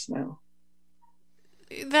success now.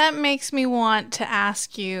 That makes me want to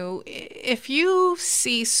ask you if you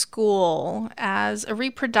see school as a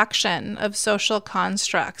reproduction of social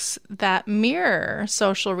constructs that mirror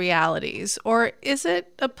social realities, or is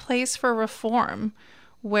it a place for reform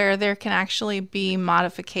where there can actually be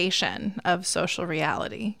modification of social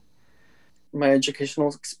reality? My educational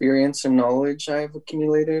experience and knowledge I've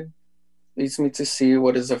accumulated leads me to see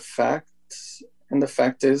what is a fact. And the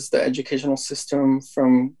fact is the educational system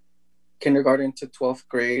from kindergarten to 12th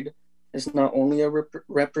grade is not only a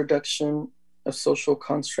reproduction of social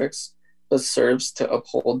constructs, but serves to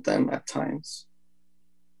uphold them at times.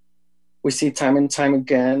 We see time and time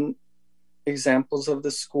again examples of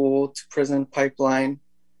the school to prison pipeline,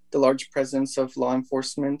 the large presence of law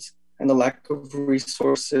enforcement, and the lack of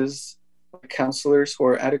resources, counselors who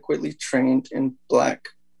are adequately trained in Black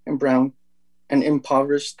and Brown and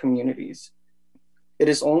impoverished communities. It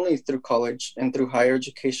is only through college and through higher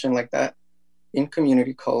education like that in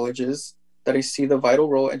community colleges that I see the vital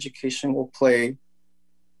role education will play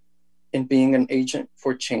in being an agent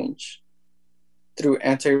for change. Through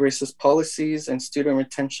anti-racist policies and student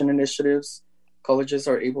retention initiatives, colleges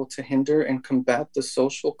are able to hinder and combat the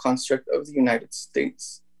social construct of the United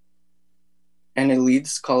States. And it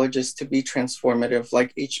leads colleges to be transformative,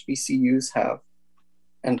 like HBCUs have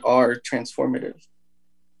and are transformative.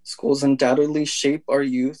 Schools undoubtedly shape our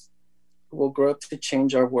youth who will grow up to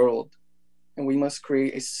change our world. And we must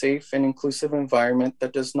create a safe and inclusive environment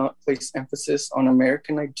that does not place emphasis on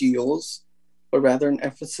American ideals, but rather an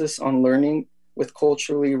emphasis on learning with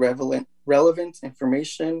culturally relevant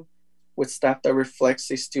information, with staff that reflects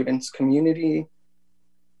a student's community,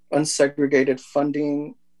 unsegregated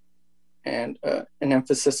funding, and an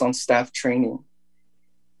emphasis on staff training.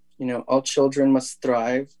 All children must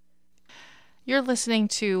thrive. You're listening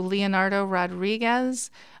to Leonardo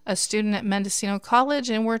Rodriguez, a student at Mendocino College,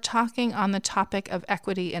 and we're talking on the topic of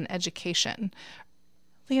equity in education.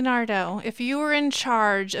 Leonardo, if you were in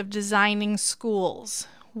charge of designing schools,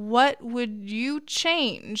 what would you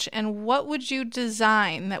change and what would you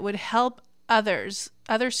design that would help other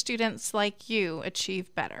students like you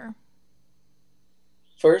achieve better?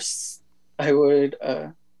 First, I would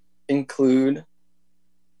include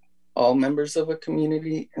all members of a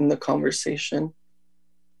community in the conversation.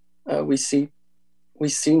 We see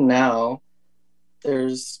now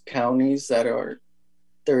there's counties that are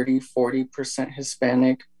 30-40%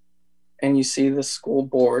 Hispanic, and you see the school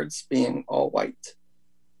boards being all white.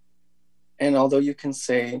 And although you can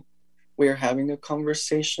say we're having a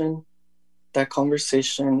conversation, that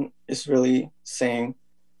conversation is really saying,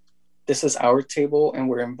 this is our table and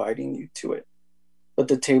we're inviting you to it. But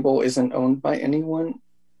the table isn't owned by anyone.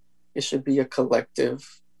 It should be a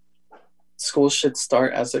collective. Schools should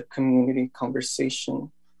start as a community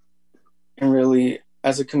conversation and really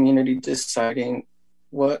as a community deciding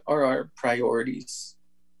what are our priorities.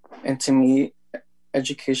 And to me,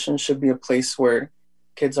 education should be a place where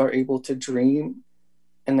kids are able to dream,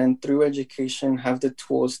 and then through education have the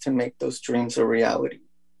tools to make those dreams a reality.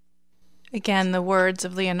 Again, the words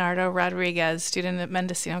of Leonardo Rodriguez, student at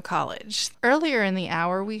Mendocino College. Earlier in the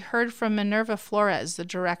hour, we heard from Minerva Flores, the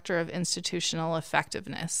Director of Institutional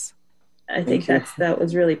Effectiveness. I think that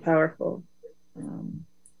was really powerful.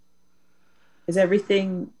 Because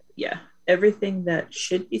everything that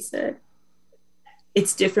should be said,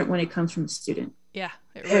 it's different when it comes from a student. Yeah,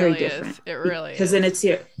 it Very really different. is. It really is. Because then it's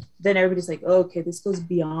here. Then everybody's like, oh, okay, this goes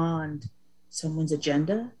beyond someone's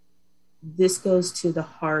agenda. This goes to the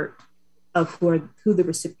heart of who the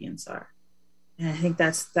recipients are. And I think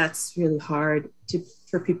that's really hard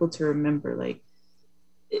for people to remember. Like,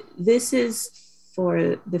 this is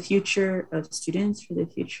for the future of students, for the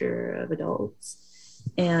future of adults,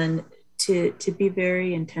 and to be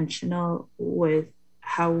very intentional with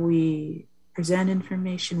how we present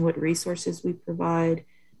information, what resources we provide.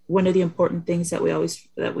 One of the important things that we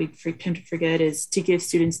tend to forget is to give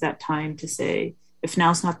students that time to say, if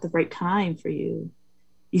now's not the right time for you,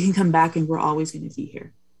 you can come back and we're always going to be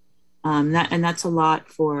here. That's a lot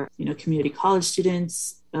for community college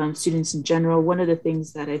students, students in general. One of the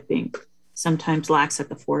things that I think sometimes lacks at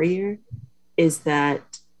the 4-year is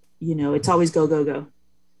that it's always go, go, go.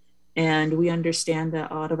 And we understand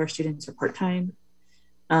that a lot of our students are part-time.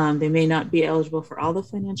 They may not be eligible for all the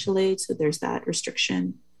financial aid, so there's that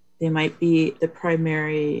restriction. They might be the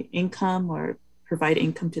primary income or provide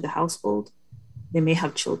income to the household. They may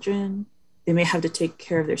have children. They may have to take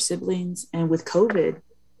care of their siblings. And with COVID,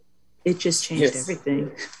 it just changed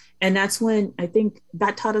everything. And that's when I think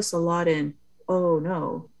that taught us a lot in, oh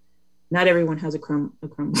no, not everyone has a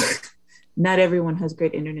Chromebook. Not everyone has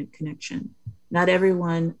great internet connection. Not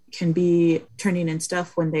everyone can be turning in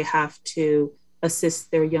stuff when they have to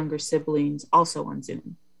assist their younger siblings also on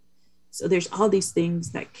Zoom. So there's all these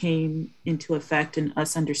things that came into effect in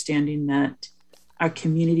us understanding that our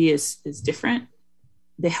community is different.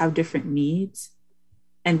 They have different needs,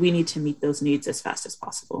 and we need to meet those needs as fast as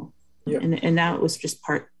possible. Yep. And that was just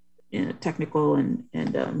part technical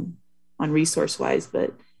and on resource wise,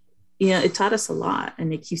 but it taught us a lot,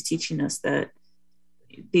 and it keeps teaching us that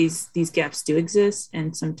these gaps do exist,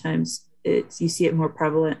 and sometimes you see it more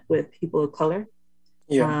prevalent with people of color.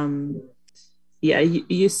 You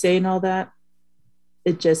saying all that,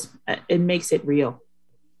 it makes it real,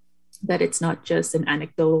 that it's not just an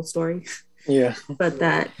anecdotal story. but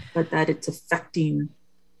that it's affecting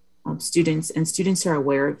students, and students are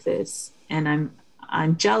aware of this. And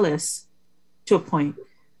I'm jealous to a point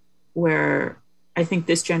where I think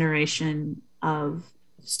this generation of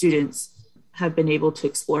students have been able to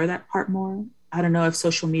explore that part more. I don't know if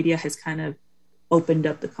social media has kind of opened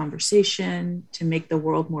up the conversation to make the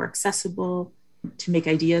world more accessible, to make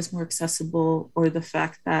ideas more accessible, or the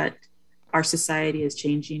fact that our society is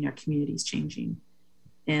changing, our community is changing.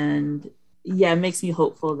 And yeah, it makes me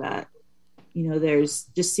hopeful that, you know, there's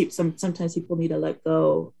just sometimes people need to let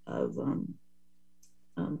go of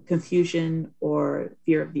confusion or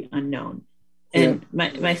fear of the unknown. And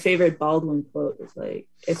my favorite Baldwin quote is like,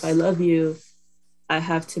 if I love you, I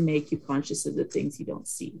have to make you conscious of the things you don't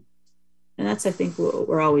see. And that's, I think, what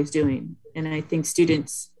we're always doing. And I think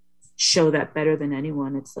students show that better than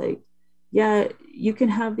anyone. It's like, yeah, you can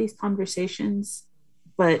have these conversations,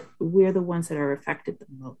 but we're the ones that are affected the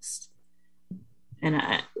most. And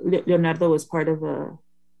Leonardo was part of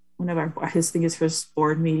one of his first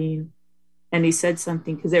board meeting. And he said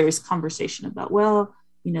something, because there was conversation about, well,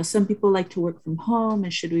 you know, some people like to work from home,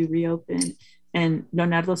 and should we reopen? And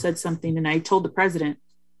Leonardo said something, and I told the president,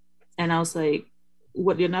 and I was like,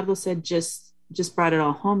 what Leonardo said just brought it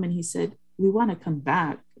all home. And he said, we want to come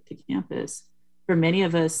back to campus. For many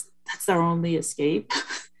of us, that's our only escape.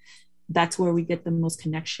 That's where we get the most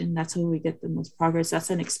connection. That's where we get the most progress. That's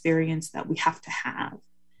an experience that we have to have.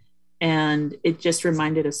 And it just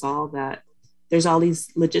reminded us all that there's all these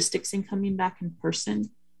logistics in coming back in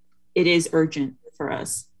person. It is urgent for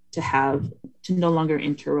us to no longer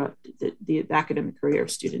interrupt the academic career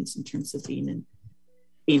of students in terms of being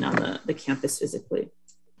on the campus physically.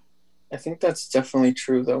 I think that's definitely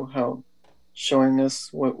true, though, how showing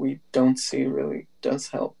us what we don't see really does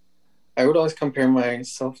help. I would always compare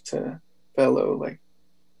myself to fellow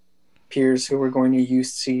peers who were going to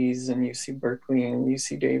UCs and UC Berkeley and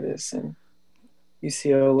UC Davis and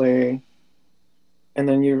UCLA. And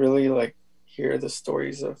then you really hear the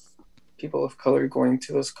stories of people of color going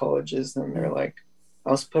to those colleges, and they're like,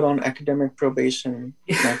 I was put on academic probation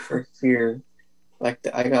my first year.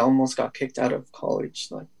 I almost got kicked out of college.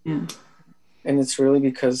 And it's really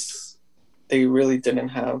because they really didn't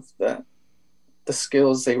have the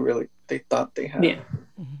skills they thought they had. Yeah.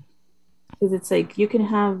 Because it's like, you can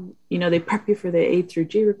have, they prep you for the A through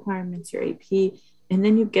G requirements, your AP, and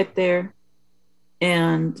then you get there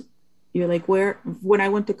and you're like, when I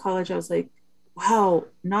went to college, I was like, wow,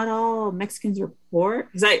 not all Mexicans are poor.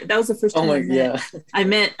 Because that was the first time I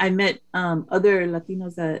met other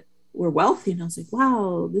Latinos that were wealthy, and I was like,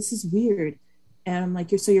 wow, this is weird. And I'm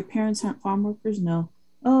like, so your parents aren't farm workers? No.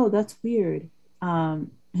 Oh, that's weird.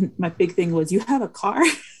 And my big thing was, you have a car?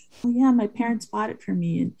 Oh yeah, my parents bought it for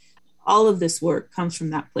me. And all of this work comes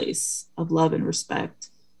from that place of love and respect.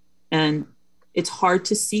 And it's hard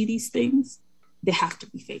to see these things. They have to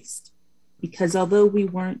be faced, because although we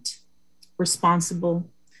weren't responsible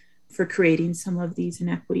for creating some of these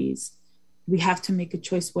inequities, we have to make a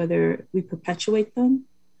choice whether we perpetuate them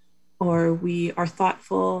or we are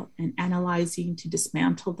thoughtful and analyzing to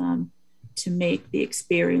dismantle them, to make the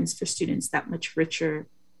experience for students that much richer,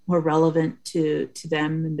 more relevant to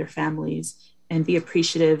them and their families, and be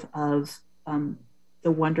appreciative of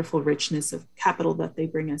the wonderful richness of capital that they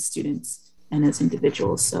bring as students and as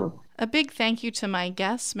individuals. So a big thank you to my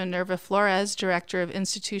guests, Minerva Flores, Director of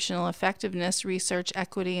Institutional Effectiveness, Research,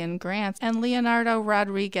 Equity, and Grants, and Leonardo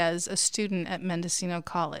Rodriguez, a student at Mendocino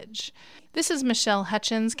College. This is Michelle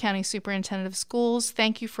Hutchins, County Superintendent of Schools.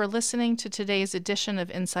 Thank you for listening to today's edition of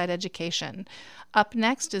Inside Education. Up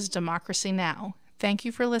next is Democracy Now! Thank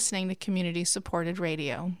you for listening to Community-Supported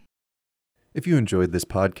Radio. If you enjoyed this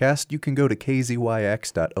podcast, you can go to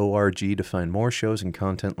kzyx.org to find more shows and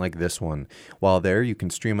content like this one. While there, you can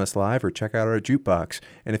stream us live or check out our jukebox.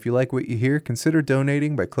 And if you like what you hear, consider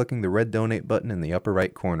donating by clicking the red donate button in the upper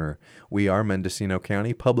right corner. We are Mendocino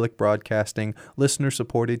County Public Broadcasting,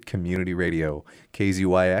 listener-supported community radio.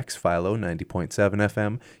 KZYX, Philo 90.7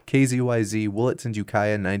 FM, KZYZ, Willits and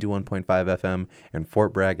Ukiah 91.5 FM, and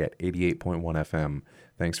Fort Bragg at 88.1 FM.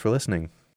 Thanks for listening.